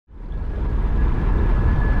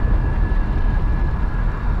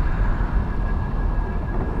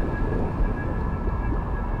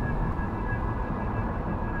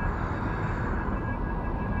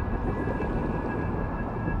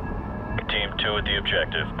2 at the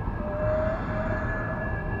objective.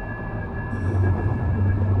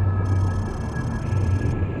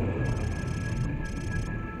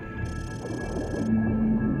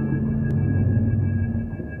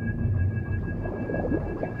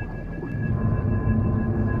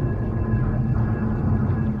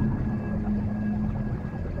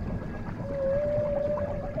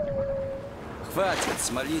 Хватит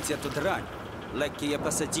смолить эту дрань. Легкие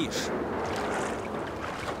посадишь.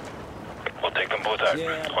 We'll take them both out.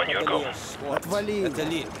 On your go. Отвали. Это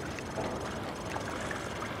Ли.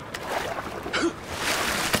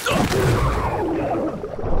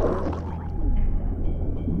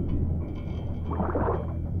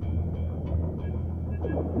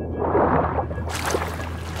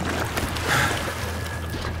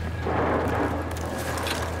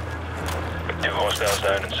 Hostiles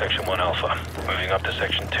down in Section 1 Alpha. Moving up to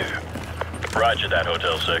Section 2. Roger that,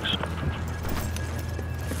 Hotel 6.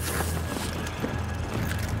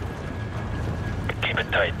 Keep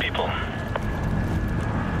it tight, people.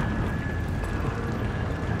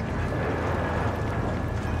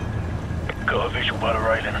 Got a visual by the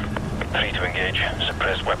Ryzen. 3 to engage.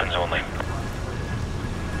 Suppressed weapons only.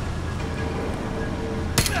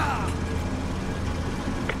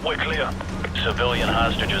 We're clear. Civilian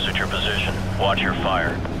hostages at your position. Watch your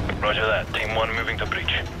fire. Roger that. Team 1 moving to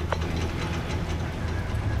breach.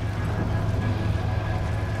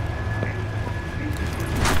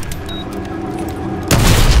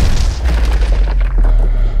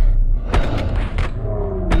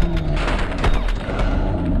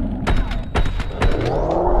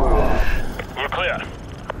 We're clear.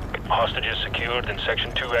 Hostages secured in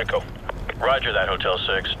Section 2 Echo. Roger that, Hotel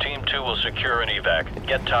 6. Team 2 will secure an evac.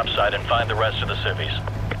 Get topside and find the rest of the civvies.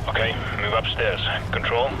 Okay, move upstairs.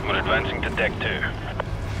 Control, we're advancing to Deck 2.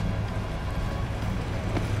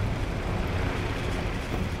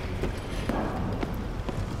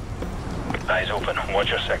 Eyes open. Watch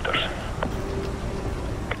your sectors.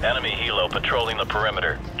 Enemy helo patrolling the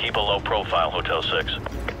perimeter. Keep a low profile, Hotel 6.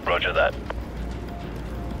 Roger that.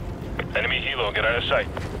 Enemy helo, get out of sight.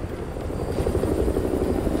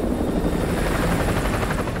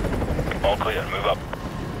 All clear, move up.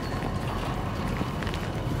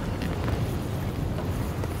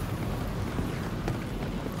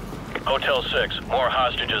 Hotel 6, more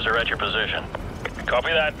hostages are at your position.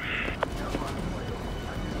 Copy that.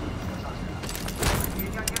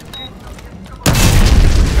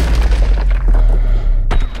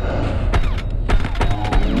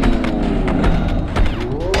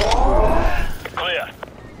 Clear.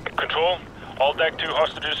 Control, all Deck 2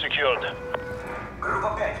 hostages secured.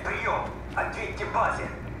 Группа 5, прием! Ответьте базе!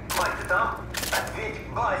 Мать, ты там? Ответь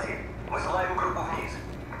базе! Мы слаем группу вниз.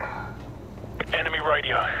 Enemy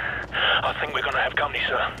radio. I think we're gonna have company,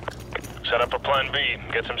 sir. Set up a plan B.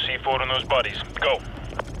 Get some C4 on those bodies. Go.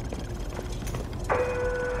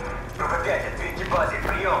 Группа 5, ответьте базе!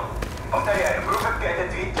 Прием! Повторяю, группа 5,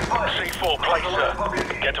 ответьте базе! C4, place, sir.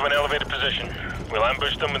 Get to an elevated position. We'll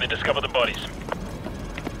ambush them when they discover the bodies.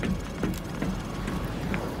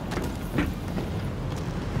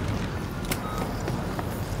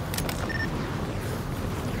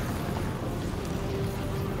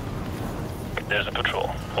 There's a patrol.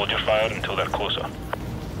 Hold your fire until they're closer.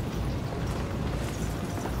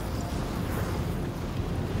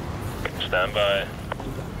 Stand by.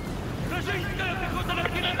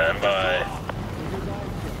 Stand by.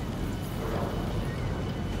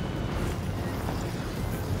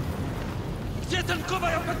 Где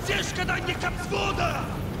танковая поддержка дальника взвода?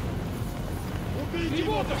 Убейте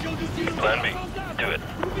его! Plan B. Do it.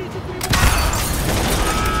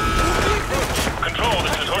 Control,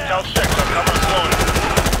 this is Hotel 6 on cover zone.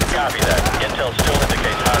 Copy that. Intel still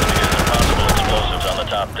indicates hostages and possible explosives on the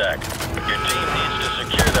top deck. Your team needs to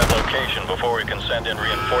secure that location before we can send in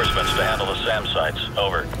reinforcements to handle the SAM sites.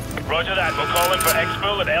 Over. Roger that. We'll call in for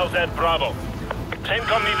Exfil at LZ Bravo.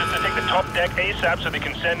 CENTCOM needs us to take the top deck ASAP so they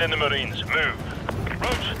can send in the Marines. Move.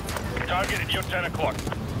 Roach, target at your 10 o'clock.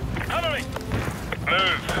 Cover me.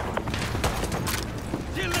 Move.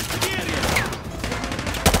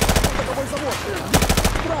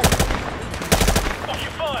 Watch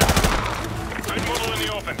your fire. Good model in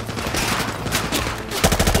the open.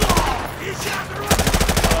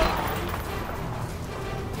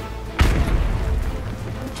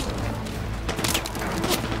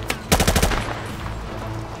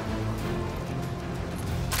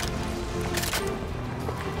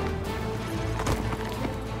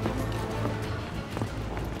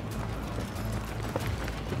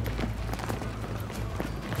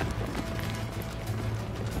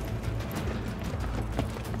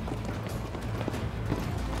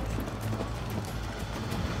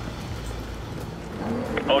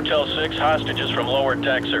 Hotel 6, hostages from lower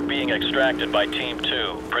decks are being extracted by Team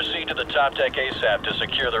 2. Proceed to the top deck ASAP to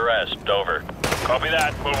secure the rest. Over. Copy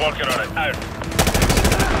that. We're working on it. Out.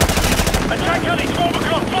 Attack heli 12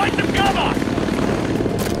 o'clock. Find some cover!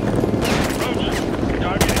 Roach,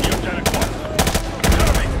 targeting you 10 o'clock.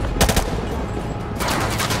 Cover me.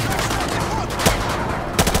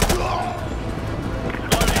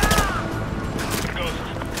 Loading. Ghost.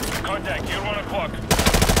 Contact. You're 1 o'clock.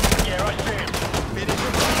 Yeah, I see him.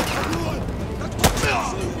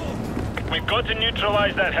 We've got to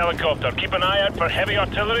neutralize that helicopter. Keep an eye out for heavy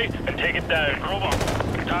artillery and take it down. Grover,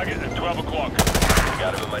 target at 12 o'clock.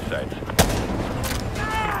 Got him in my sights.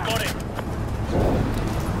 Got him.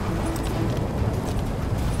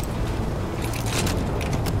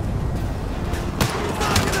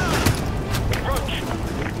 Roach,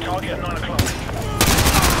 target at 9 o'clock.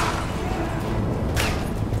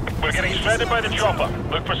 We're getting shredded by the chopper.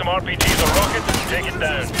 Look for some RPGs or rockets and take it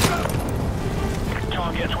down.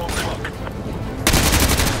 Target at 12 o'clock.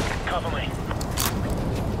 Cover me.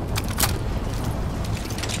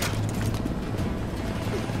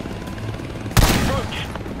 Roach,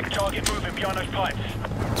 target moving behind those pipes.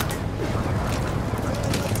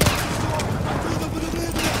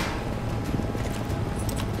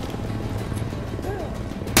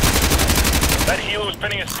 That helo's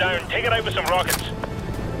pinning us down. Take it out with some rockets.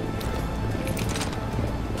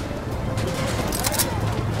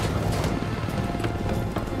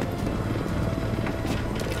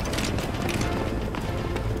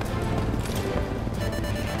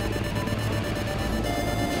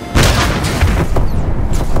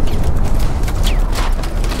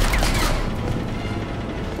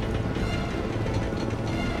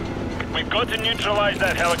 Got to neutralize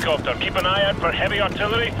that helicopter. Keep an eye out for heavy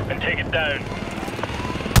artillery and take it down.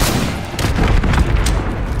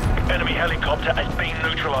 Enemy helicopter has been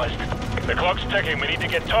neutralized. The clock's ticking. We need to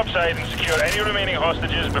get topside and secure any remaining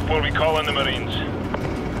hostages before we call in the Marines.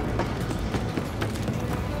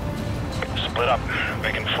 Split up.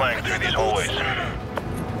 We can flank through these hallways.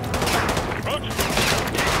 Roach,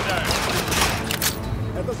 down.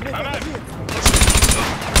 I'm out.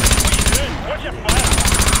 What are you doing? Watch your fire.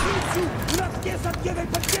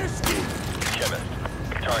 Chemist.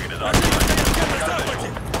 Target is on.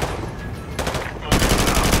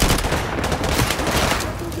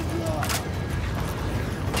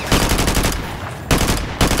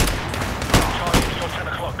 Target till 10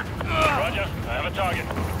 o'clock. Roger, I have a target.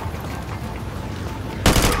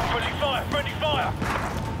 Friendly fire, friendly fire!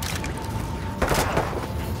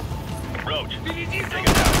 Roach, take it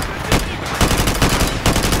down.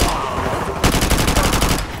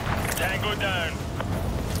 Tango down.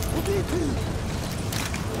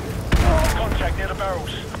 Contact near the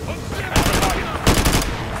barrels.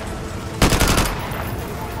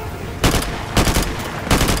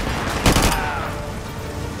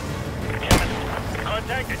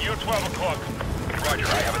 Contact at your 12 o'clock. Roger,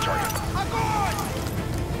 I have a target.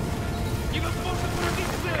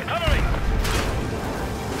 Cover me!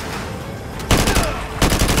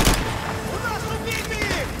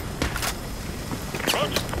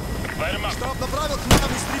 Roach, light him up. Штаб направил к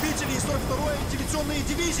нам истребители из 42-й дивизионной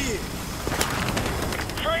дивизии.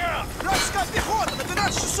 Trigger! Вражеская пехота на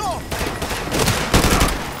 12 часов!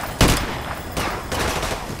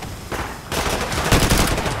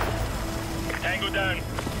 Tango down.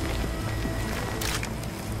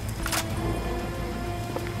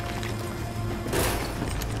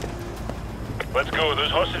 Let's go.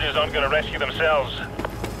 Those hostages aren't going to rescue themselves.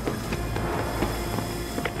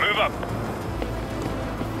 Move up.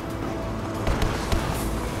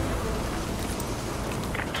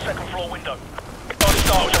 Second floor window.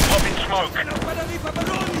 Hostiles are popping smoke.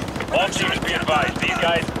 All teams be advised. These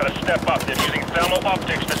guys are a step up. They're using thermal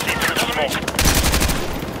optics to see through the smoke.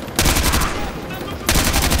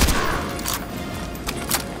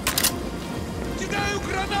 Кидаю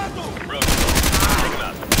гранату! Roach, take him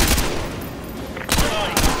out.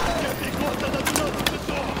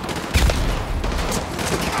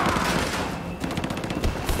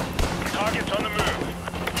 Target's on the move.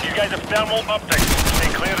 You guys have thermal optics. Stay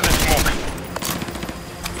clear of the smoke.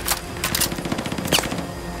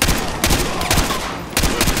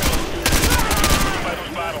 By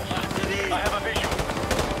those battles. I have a visual.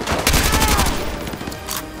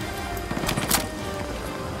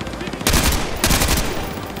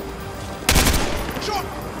 Шок!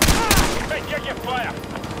 Hey, check your fire.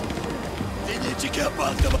 Зенитчики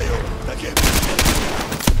опаздываю! Такие...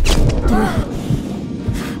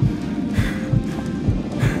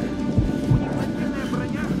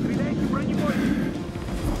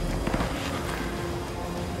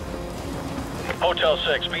 Hotel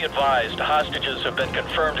 6, be advised. Hostages have been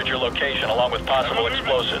confirmed at your location along with possible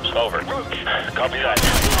explosives. Over. Copy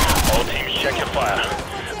that. All teams, check your fire.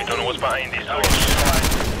 We don't know what's behind these doors.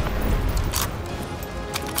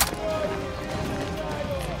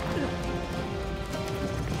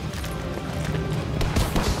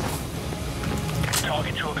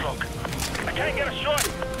 Target 2 o'clock. I can't get a shot.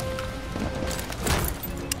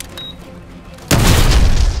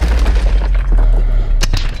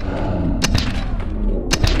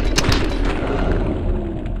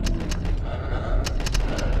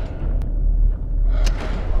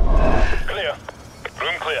 Clear.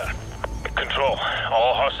 Room clear. Control.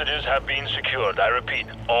 All hostages have been secured. I repeat,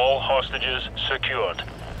 all hostages secured.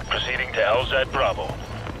 Proceeding to LZ Bravo.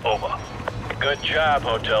 Over. Good job,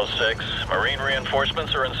 Hotel 6. Marine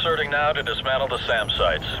reinforcements are inserting now to dismantle the SAM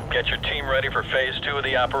sites. Get your team ready for Phase 2 of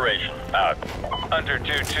the operation. Out. Hunter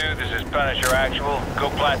 2-2, this is Punisher Actual. Go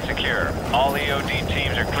plat secure. All EOD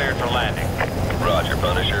teams are cleared for landing. Roger,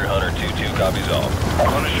 Punisher. Hunter 2-2 copies all.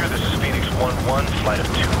 Punisher, this is Phoenix 1-1, flight of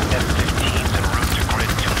 2 F-15s en route to grid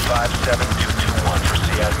 257221 for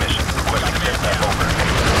CI mission. Requesting aircraft over.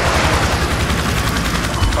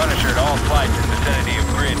 Punisher, all flights in vicinity of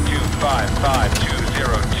grid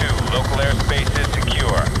 255202. Local airspace is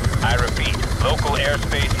secure. I repeat, local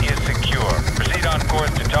airspace is secure. Proceed on course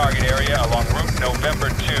to target area along route November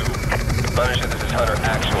 2. Punisher, this is Hunter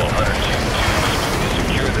Actual. Hunter 2-2 is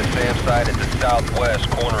secure the SAM site at the southwest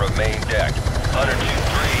corner of main deck. Hunter 2-3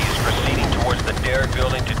 is proceeding towards the Dare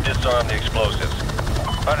building to disarm the explosives.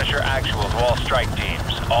 Punisher Actual to all strike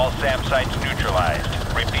teams. All SAM sites neutralized.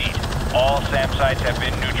 Repeat, all SAM sites have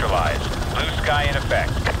been neutralized. Blue sky in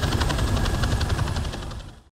effect.